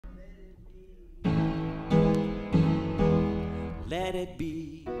let it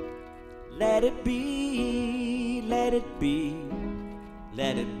be, let it be, let it be,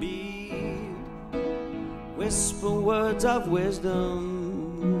 let it be. Whisper words of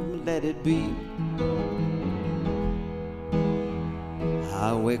wisdom, let it be.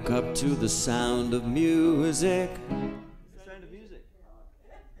 I wake up to the sound of music. Sound of music.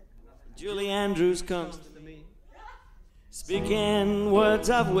 Julie Andrews comes to me, speaking words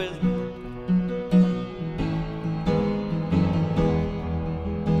of wisdom.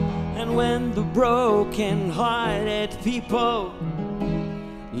 And when the broken-hearted people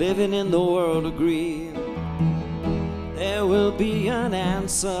living in the world agree, there will be an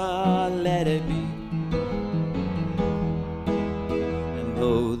answer, let it be. And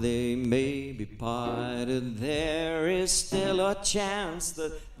though they may be parted, there is still a chance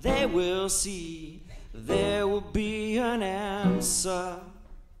that they will see there will be an answer.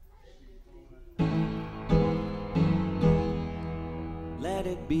 Let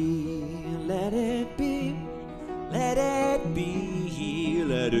it be, let it be, let it be,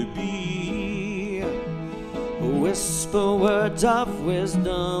 let it be. Whisper words of wisdom,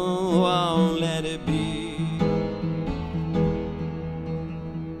 oh, let it be.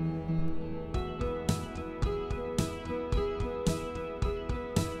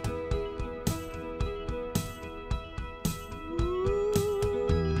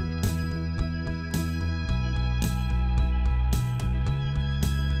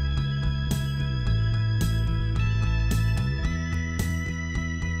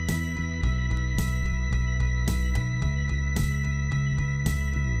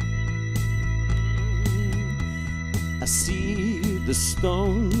 I see the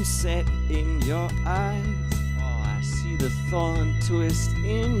stone set in your eyes. Oh, I see the thorn twist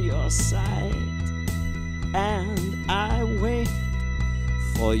in your side. And I wait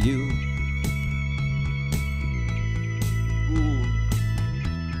for you. Ooh.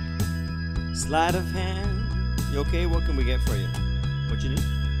 Sleight of hand. You okay? What can we get for you? What you need?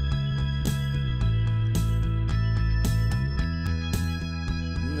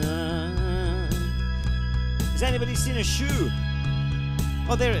 Has anybody seen a shoe?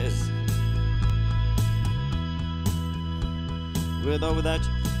 Oh, there it is. With or without.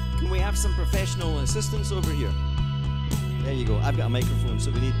 Can we have some professional assistance over here? There you go. I've got a microphone,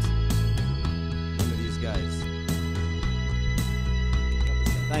 so we need one of these guys.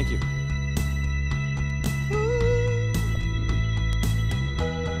 Thank you.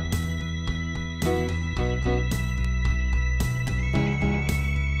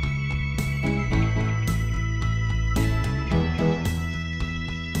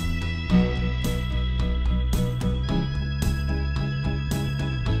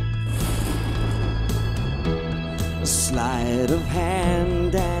 Sleight of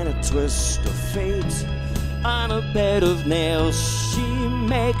hand and a twist of fate. On a bed of nails she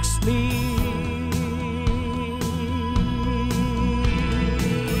makes me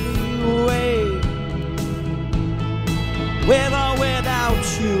wait. With or without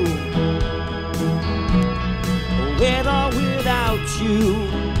you, with or without you,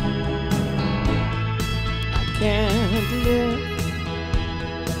 I can't live.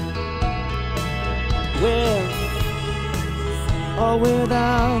 With or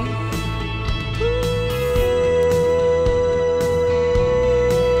without.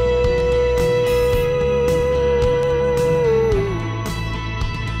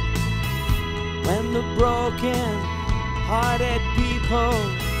 When the broken-hearted people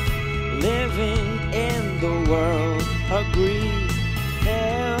living in the world agree,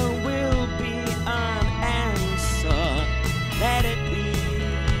 there will be an answer, let it be.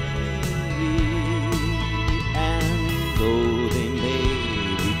 And though they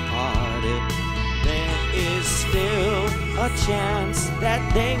may be parted, there is still a chance that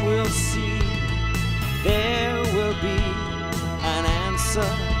they will see there will be an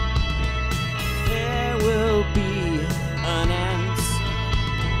answer. There will be an answer.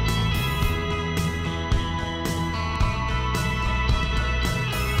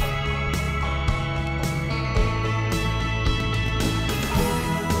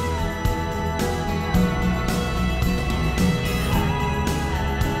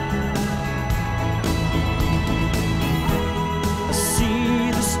 I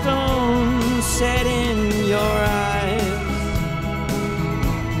see the stone set in your eyes,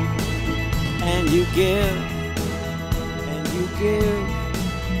 and you give, and you give,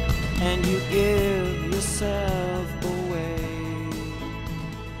 and you give yourself away.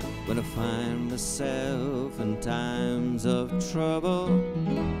 When I find myself in times of trouble,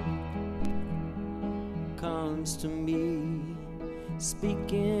 comes to me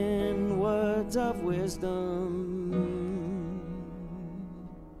speaking words of wisdom.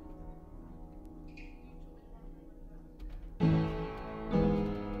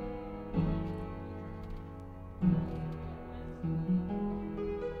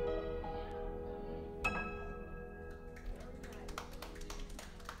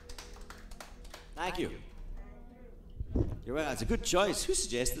 Thank you. You're well. It's a good choice. Who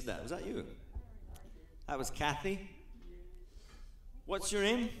suggested that? Was that you? That was Kathy. What's your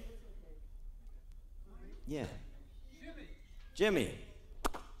name? Yeah. Jimmy.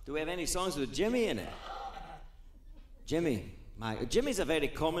 Do we have any songs with Jimmy in it? Jimmy. Jimmy's a very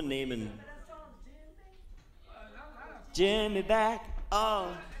common name in... Jimmy back.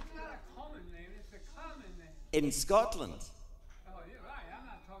 Oh. It's not a common name, it's a common name. In Scotland. Oh, you're right. I'm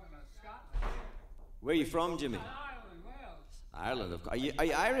not talking about Scotland. Where are you from, Jimmy? Ireland, Wales. Ireland, of course. Are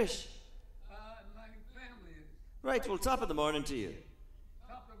you Irish? My family is. Right, well, top of the morning to you.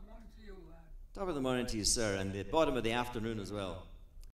 Top of the morning to you, lad. Top of the morning to you, sir, and the bottom of the afternoon as well.